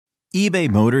eBay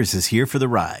Motors is here for the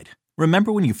ride.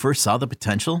 Remember when you first saw the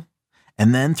potential?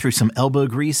 And then through some elbow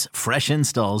grease, fresh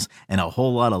installs, and a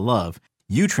whole lot of love,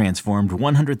 you transformed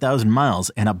 100,000 miles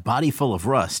and a body full of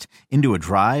rust into a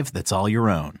drive that's all your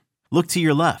own. Look to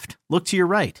your left. Look to your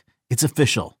right. It's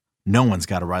official. No one's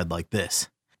got a ride like this.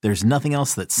 There's nothing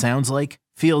else that sounds like,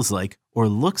 feels like, or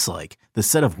looks like the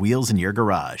set of wheels in your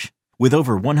garage. With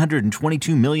over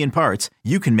 122 million parts,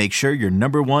 you can make sure your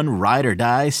number one ride or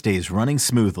die stays running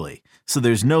smoothly. So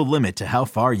there's no limit to how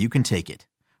far you can take it.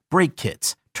 Brake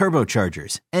kits,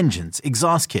 turbochargers, engines,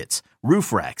 exhaust kits,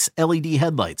 roof racks, LED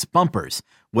headlights, bumpers,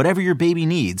 whatever your baby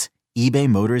needs, eBay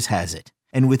Motors has it.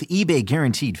 And with eBay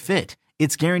Guaranteed Fit,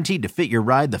 it's guaranteed to fit your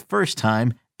ride the first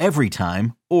time, every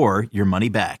time, or your money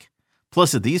back.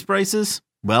 Plus at these prices,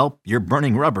 well, you're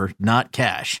burning rubber, not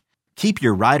cash. Keep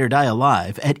your ride or die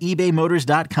alive at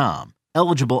ebaymotors.com.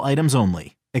 Eligible items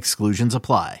only. Exclusions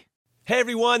apply. Hey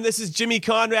everyone, this is Jimmy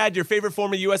Conrad, your favorite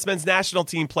former U.S. men's national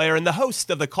team player and the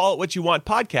host of the Call It What You Want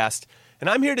podcast. And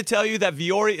I'm here to tell you that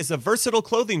Vuori is a versatile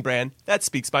clothing brand that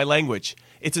speaks my language.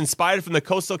 It's inspired from the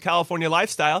coastal California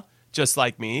lifestyle, just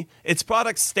like me. Its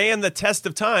products stand the test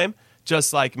of time,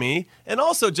 just like me. And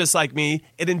also just like me,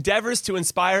 it endeavors to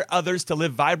inspire others to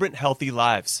live vibrant, healthy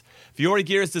lives. Vuori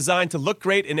gear is designed to look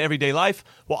great in everyday life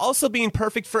while also being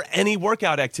perfect for any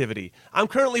workout activity. I'm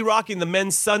currently rocking the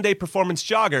men's Sunday Performance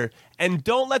Jogger, and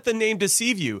don't let the name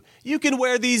deceive you. You can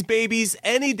wear these babies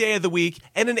any day of the week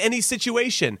and in any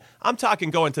situation. I'm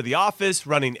talking going to the office,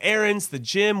 running errands, the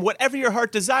gym, whatever your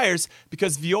heart desires,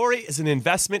 because Vuori is an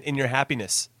investment in your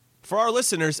happiness. For our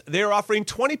listeners, they are offering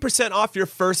 20% off your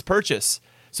first purchase.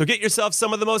 So get yourself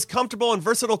some of the most comfortable and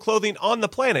versatile clothing on the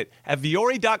planet at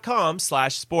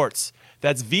vuori.com/sports.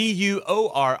 That's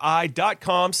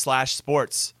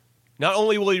VUORI.com/sports. Not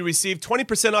only will you receive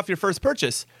 20% off your first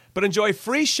purchase, but enjoy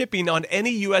free shipping on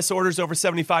any U.S. orders over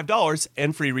 $75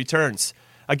 and free returns.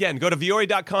 Again, go to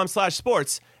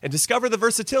vuori.com/sports and discover the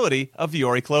versatility of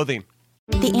Vuori clothing.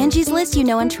 The Angie's List you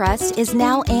know and trust is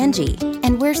now Angie,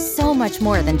 and we're so much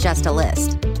more than just a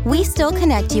list. We still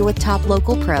connect you with top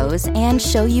local pros and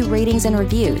show you ratings and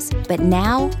reviews, but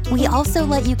now we also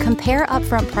let you compare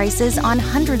upfront prices on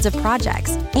hundreds of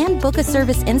projects and book a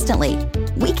service instantly.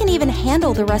 We can even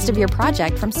handle the rest of your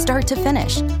project from start to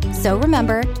finish. So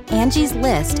remember, Angie's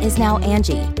List is now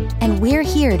Angie, and we're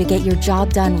here to get your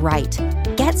job done right.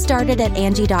 Get started at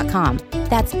Angie.com.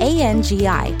 That's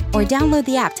ANGI, or download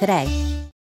the app today.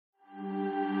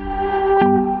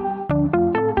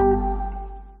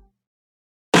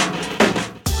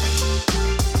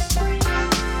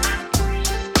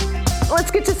 Let's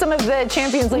get to some of the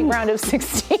Champions League round of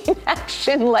 16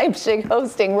 action. Leipzig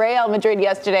hosting Real Madrid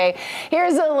yesterday.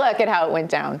 Here's a look at how it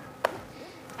went down.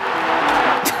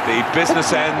 The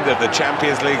business end of the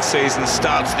Champions League season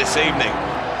starts this evening.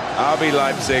 RB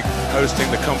Leipzig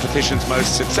hosting the competition's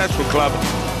most successful club,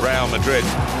 Real Madrid.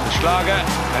 Schlager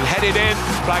and headed in.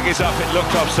 Flag is up. It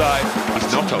looked offside.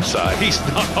 He's not offside. He's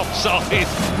not offside.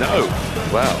 No.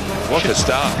 Well, what a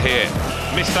start here.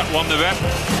 Missed that one, the ref.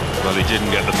 Well, he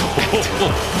didn't get the ball.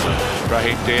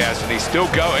 Raheem Díaz, and he's still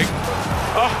going.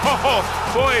 Oh,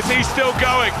 boy, is he still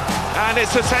going. And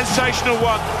it's a sensational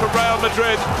one for Real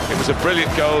Madrid. It was a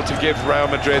brilliant goal to give Real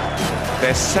Madrid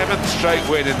their 7th straight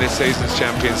win in this season's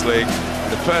Champions League.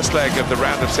 The first leg of the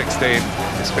round of 16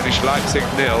 is finished Leipzig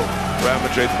 0, Real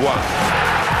Madrid 1.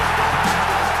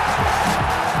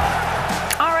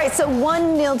 So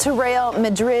 1-0 to Real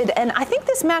Madrid, and I think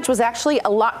this match was actually a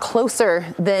lot closer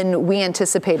than we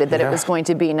anticipated that it was going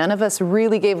to be. None of us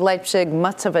really gave Leipzig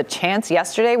much of a chance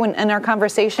yesterday in our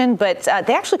conversation, but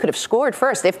they actually could have scored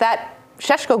first. If that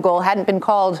Šeško goal hadn't been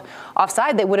called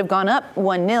offside, they would have gone up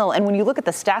 1-0. And when you look at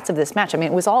the stats of this match, I mean,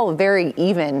 it was all very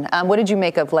even. What did you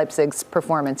make of Leipzig's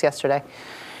performance yesterday?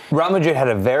 Real Madrid had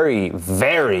a very,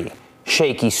 very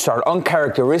shaky start,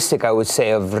 uncharacteristic, I would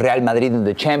say, of Real Madrid in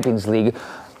the Champions League,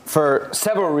 for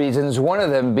several reasons, one of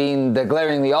them being the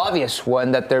glaringly obvious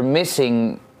one that they're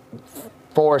missing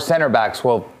 4 center backs.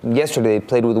 Well, yesterday they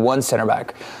played with 1 center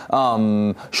back.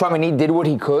 Tchouaméni did what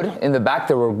he could in the back.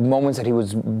 There were moments that he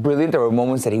was brilliant. There were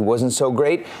moments that he wasn't so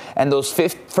great. And those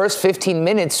first 15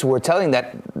 minutes were telling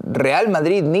that Real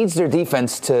Madrid needs their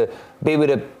defense to be able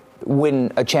to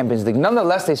win a Champions League.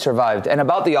 Nonetheless, they survived. And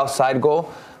about the offside goal,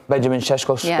 Benjamin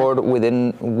Šeško scored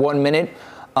within 1 minute.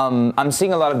 I'm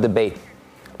seeing a lot of debate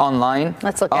online.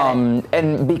 Let's look at it.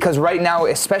 And because right now,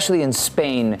 especially in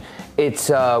Spain, it's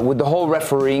with the whole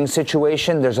refereeing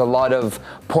situation, there's a lot of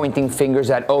pointing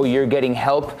fingers at, oh, you're getting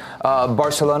help,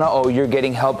 Barcelona, oh, you're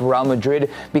getting help, Real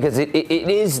Madrid, because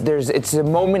it's a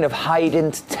moment of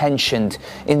heightened tension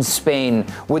in Spain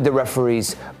with the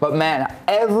referees. But man,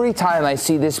 every time I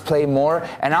see this play more,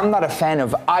 and I'm not a fan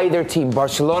of either team,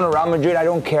 Barcelona, Real Madrid, I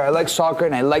don't care. I like soccer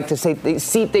and I like to see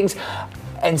things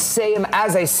and say them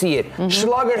as I see it.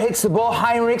 Schlager hits the ball.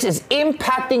 Heinrichs is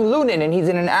impacting Lunin, and he's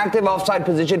in an active offside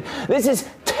position. This is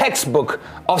textbook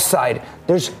offside.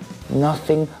 There's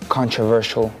nothing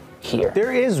controversial here.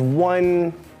 There's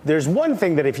one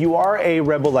thing that if you are a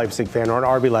Red Bull Leipzig fan or an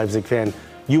RB Leipzig fan,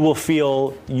 you will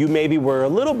feel you maybe were a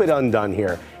little bit undone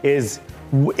here, is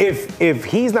if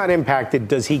he's not impacted,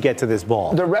 does he get to this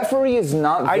ball? The referee is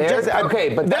not there.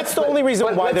 But that's the only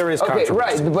reason why there is controversy.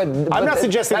 Right, but I'm not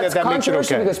suggesting that makes it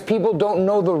okay. Because people don't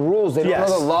know the rules. They don't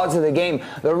know the laws of the game.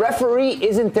 The referee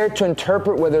isn't there to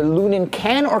interpret whether Lunin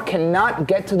can or cannot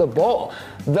get to the ball.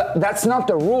 That's not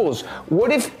the rules.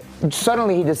 What if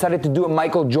suddenly he decided to do a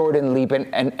Michael Jordan leap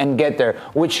and get there,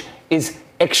 which is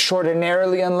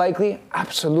extraordinarily unlikely?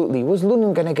 Absolutely. Was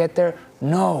Lunin going to get there?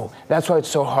 No. That's why it's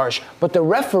so harsh. But the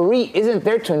referee isn't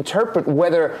there to interpret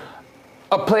whether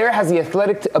a player has the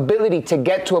athletic ability to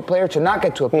get to a player, to not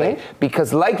get to a player.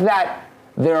 Because like that,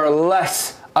 there are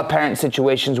less apparent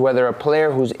situations whether a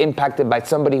player who's impacted by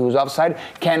somebody who's offside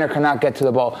can or cannot get to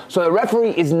the ball. So the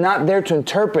referee is not there to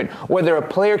interpret whether a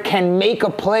player can make a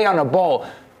play on a ball.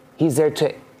 He's there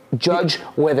to judge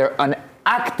whether an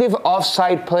active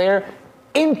offside player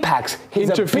impacts his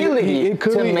ability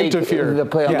to make the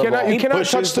play on the ball. You cannot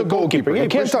touch the goalkeeper. You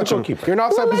can't touch him. You're in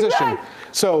outside position.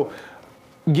 So,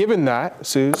 given that,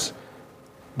 Suze,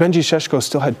 Benji Šeško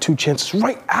still had 2 chances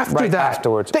right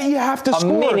afterwards that you have to score.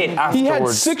 A minute afterwards. He had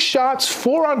 6 shots,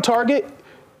 4 on target.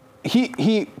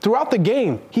 He throughout the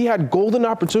game, he had golden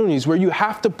opportunities where you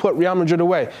have to put Real Madrid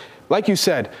away. Like you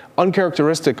said,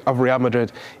 uncharacteristic of Real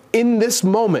Madrid. In this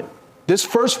moment, this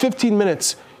first 15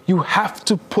 minutes, you have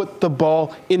to put the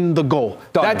ball in the goal.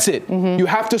 Done. That's it. You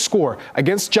have to score.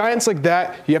 Against giants like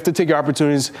that, you have to take your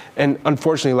opportunities. And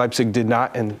unfortunately, Leipzig did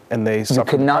not, and they suffered consequences. You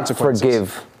could not consequences.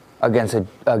 forgive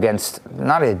against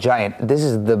not a giant. This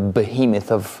is the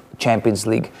behemoth of Champions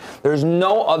League. There's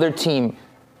no other team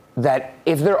that,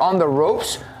 if they're on the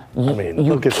ropes,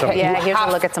 look at some. Yeah, here's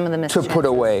a look at some of the missed to put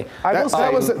away.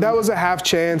 That was a half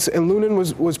chance, and Lunin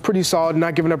was pretty solid,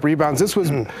 not giving up rebounds. This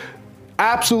was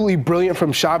absolutely brilliant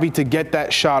from Xavi to get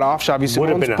that shot off Xavi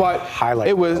Simons, but highlight.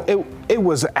 It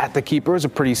was at the keeper. It was a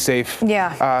pretty safe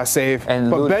save.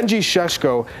 But Benji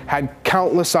Šeško had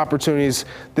countless opportunities.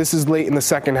 This is late in the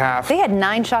second half. They had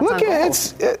 9 shots on goal.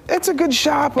 It's a good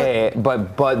shot. But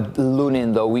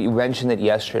Lunin, though, we mentioned it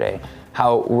yesterday,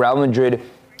 how Real Madrid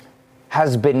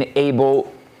has been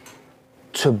able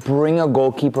to bring a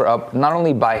goalkeeper up, not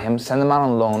only buy him, send him out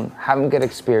on loan, have him get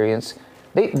experience.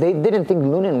 They didn't think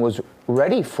Lunin was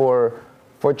ready for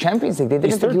Champions League. They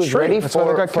didn't think he was ready for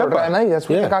Real Madrid. That's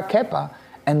why they got Kepa.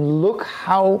 And look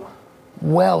how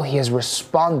well he has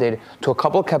responded to a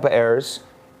couple of Kepa errors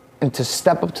and to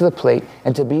step up to the plate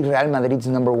and to be Real Madrid's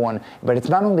number 1. But it's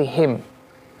not only him,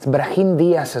 it's Brahim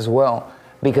Díaz as well,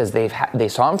 because they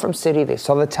saw him from City, they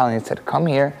saw the talent, and said, come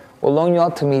here, we'll loan you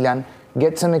out to Milan,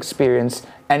 get some experience.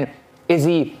 And is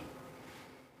he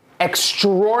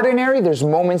extraordinary? There's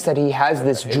moments that he has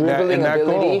this dribbling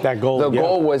ability. The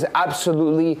goal was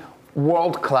absolutely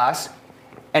world class.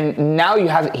 And now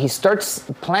he starts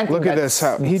planting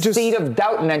seed of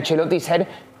doubt in Ancelotti's head.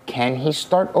 Can he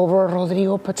start over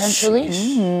Rodrigo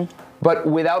potentially? But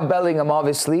without Bellingham,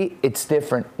 obviously, it's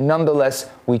different. Nonetheless,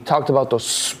 we talked about those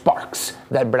sparks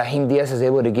that Brahim Díaz is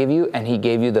able to give you, and he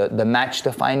gave you the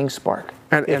match-defining spark.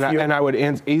 And I would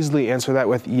easily answer that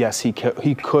with, yes, he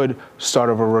could start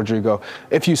over Rodrigo.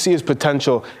 If you see his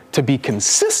potential to be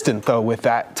consistent, though, with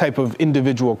that type of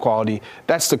individual quality,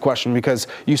 that's the question, because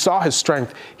you saw his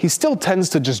strength. He still tends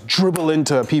to just dribble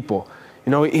into people.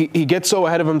 You know, he gets so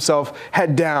ahead of himself,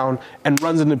 head down, and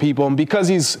runs into people. And because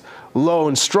he's low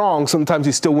and strong, sometimes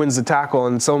he still wins the tackle,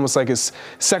 and it's almost like his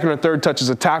second or third touch is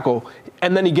a tackle,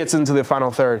 and then he gets into the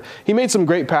final third. He made some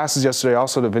great passes yesterday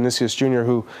also to Vinicius Jr.,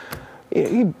 who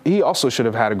he also should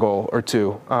have had a goal or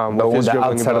two with his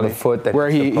dribbling ability, of the foot where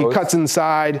he cuts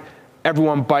inside,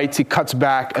 everyone bites, he cuts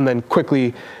back, and then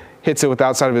quickly hits it with the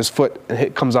outside of his foot, and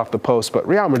it comes off the post. But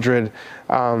Real Madrid,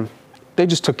 they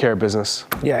just took care of business.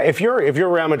 Yeah, if you're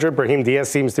Real Madrid, Brahim Díaz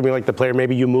seems to me like the player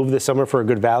maybe you move this summer for a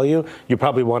good value. You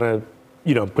probably want to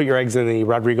put your eggs in the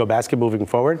Rodrigo basket moving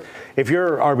forward. If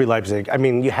you're RB Leipzig, I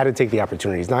mean, you had to take the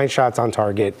opportunities. 9 shots on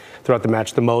target throughout the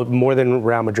match, more than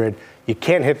Real Madrid. You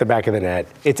can't hit the back of the net.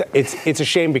 It's a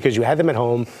shame because you had them at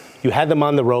home. You had them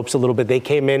on the ropes a little bit. They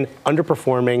came in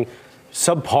underperforming,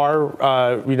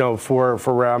 subpar,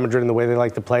 for Real Madrid in the way they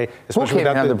like to play. Especially Who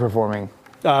came in underperforming?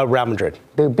 Real Madrid.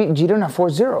 They beat Girona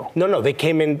 4-0. No, they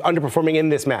came in underperforming in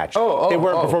this match. They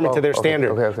weren't performing to their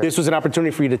standard. Okay. This was an opportunity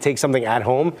for you to take something at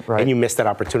home, and you missed that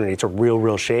opportunity. It's a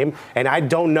real shame. And I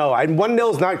don't know.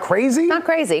 1-0 is not crazy. Not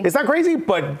crazy. It's not crazy,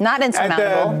 but not insurmountable.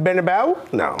 At the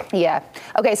Bernabeu, no. Yeah.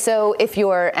 Okay, so if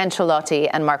you're Ancelotti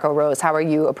and Marco Rose, how are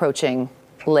you approaching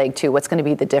leg 2? What's going to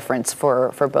be the difference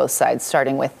for both sides,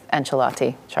 starting with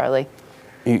Ancelotti, Charlie?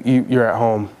 You're at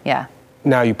home. Yeah.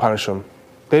 Now you punish them.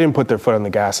 They didn't put their foot on the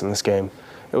gas in this game.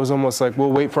 It was almost like,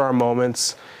 we'll wait for our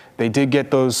moments. They did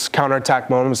get those counterattack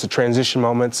moments, the transition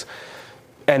moments,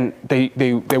 and they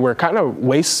were kind of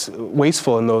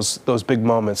wasteful in those big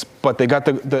moments. But they got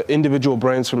the individual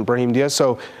brilliance from Brahim Díaz.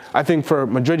 So I think for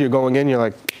Madrid, you're going in, you're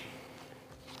like,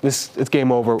 it's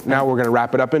game over. Now we're going to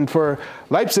wrap it up. And for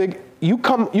Leipzig, you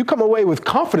come away with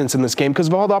confidence in this game because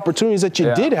of all the opportunities that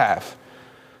you did have.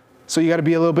 So you got to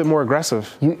be a little bit more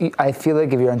aggressive. I feel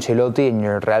like if you're Ancelotti and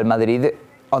you're Real Madrid,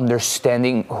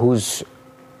 understanding who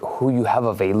you have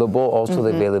available, also the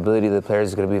availability of the players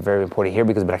is going to be very important here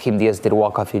because Brahim Díaz did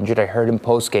walk off injured. I heard him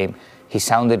post-game. He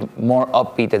sounded more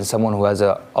upbeat than someone who has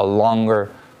a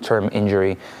longer-term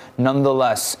injury.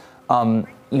 Nonetheless,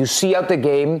 you see out the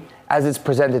game as it's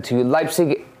presented to you.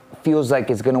 Leipzig feels like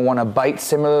it's going to want to bite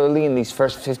similarly in these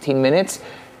first 15 minutes.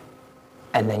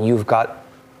 And then you've got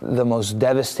the most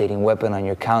devastating weapon on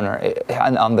your counter,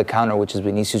 on the counter, which is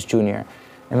Vinicius Jr.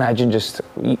 Imagine just,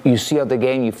 you see out the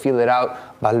game, you feel it out,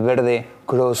 Valverde,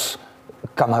 Kroos,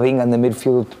 Camavinga in the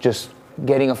midfield, just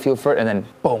getting a feel for it, and then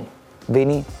boom,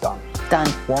 Vini, done. Done.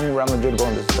 One Real Madrid goal,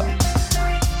 this is done.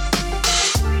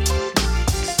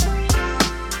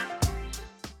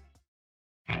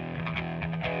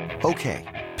 Okay,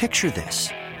 picture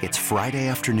this. It's Friday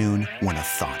afternoon when a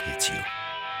thought hits you.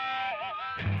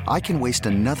 I can waste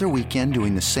another weekend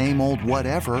doing the same old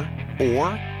whatever, or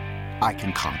I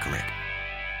can conquer it.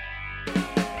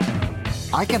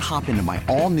 I can hop into my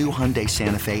all-new Hyundai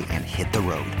Santa Fe and hit the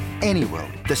road. Any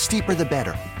road. The steeper, the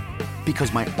better.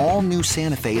 Because my all-new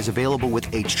Santa Fe is available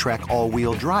with H-Track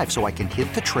all-wheel drive, so I can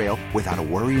hit the trail without a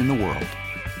worry in the world.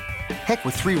 Heck,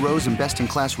 with 3 rows and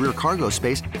best-in-class rear cargo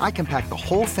space, I can pack the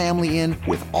whole family in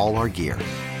with all our gear.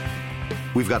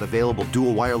 We've got available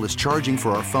dual wireless charging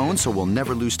for our phones, so we'll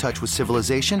never lose touch with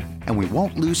civilization, and we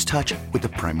won't lose touch with the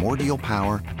primordial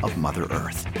power of Mother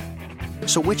Earth.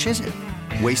 So which is it?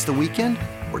 Waste the weekend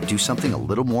or do something a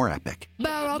little more epic?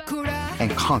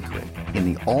 And conquer it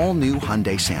in the all-new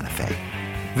Hyundai Santa Fe.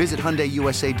 Visit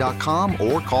HyundaiUSA.com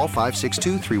or call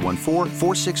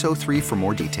 562-314-4603 for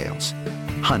more details.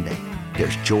 Hyundai,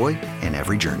 there's joy in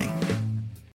every journey.